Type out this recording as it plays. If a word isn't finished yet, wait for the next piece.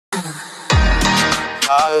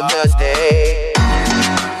Father's Day.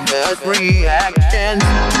 Just reactions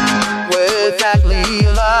with Ashley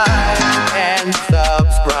like and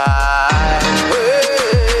subscribe. With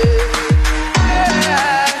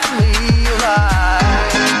Ashley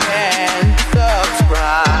like and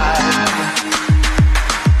subscribe.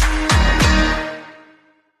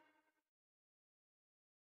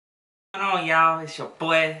 What's going on, y'all? It's your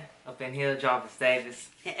boy up in here, Jarvis Davis.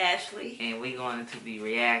 And Ashley. And we going to be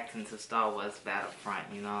reacting to Star Wars Battlefront,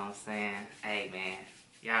 you know what I'm saying? Hey, man.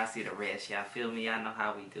 Y'all see the rest. Y'all feel me? Y'all know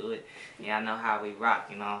how we do it. Y'all know how we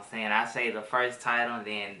rock, you know what I'm saying? I say the first title, and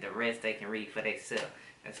then the rest they can read for themselves.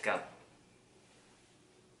 Let's go.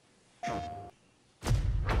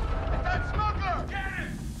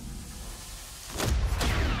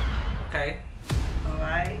 Okay.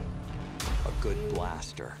 Alright. A good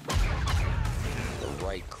blaster. The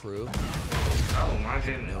right crew. Oh, my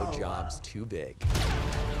goodness. No job's too big.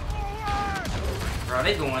 Bro,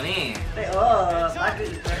 they going in. They I do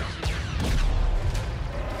the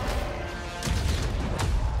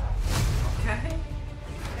Okay.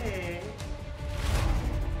 Hey.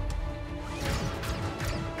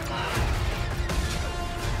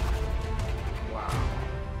 Wow.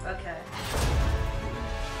 Okay.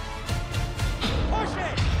 Push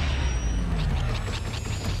it!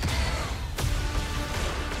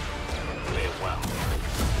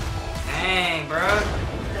 Dang, bro.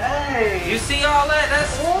 Hey. You see all that?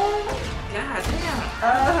 That's... Oh. God damn.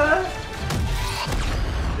 Uh-huh.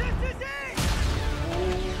 This is it!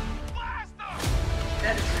 Blaster!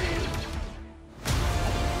 That is real.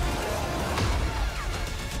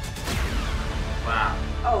 Wow.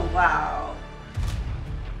 Oh, wow.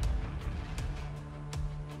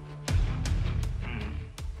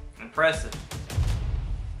 Impressive.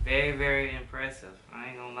 Very, very impressive. I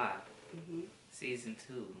ain't gonna lie. Season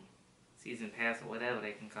 2. Season pass or whatever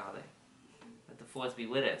they can call it. Let the force be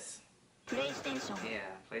with us. PlayStation.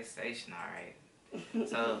 Yeah, PlayStation, alright.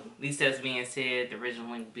 So, at least that's being said, the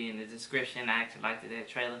original link will be in the description. I actually liked that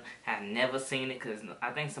trailer. Have never seen it because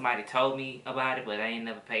I think somebody told me about it, but I ain't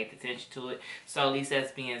never paid attention to it. So, at least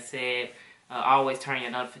that's being said. Always turn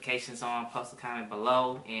your notifications on, post a comment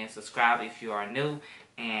below, and subscribe if you are new.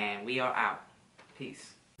 And we are out.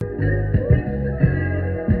 Peace.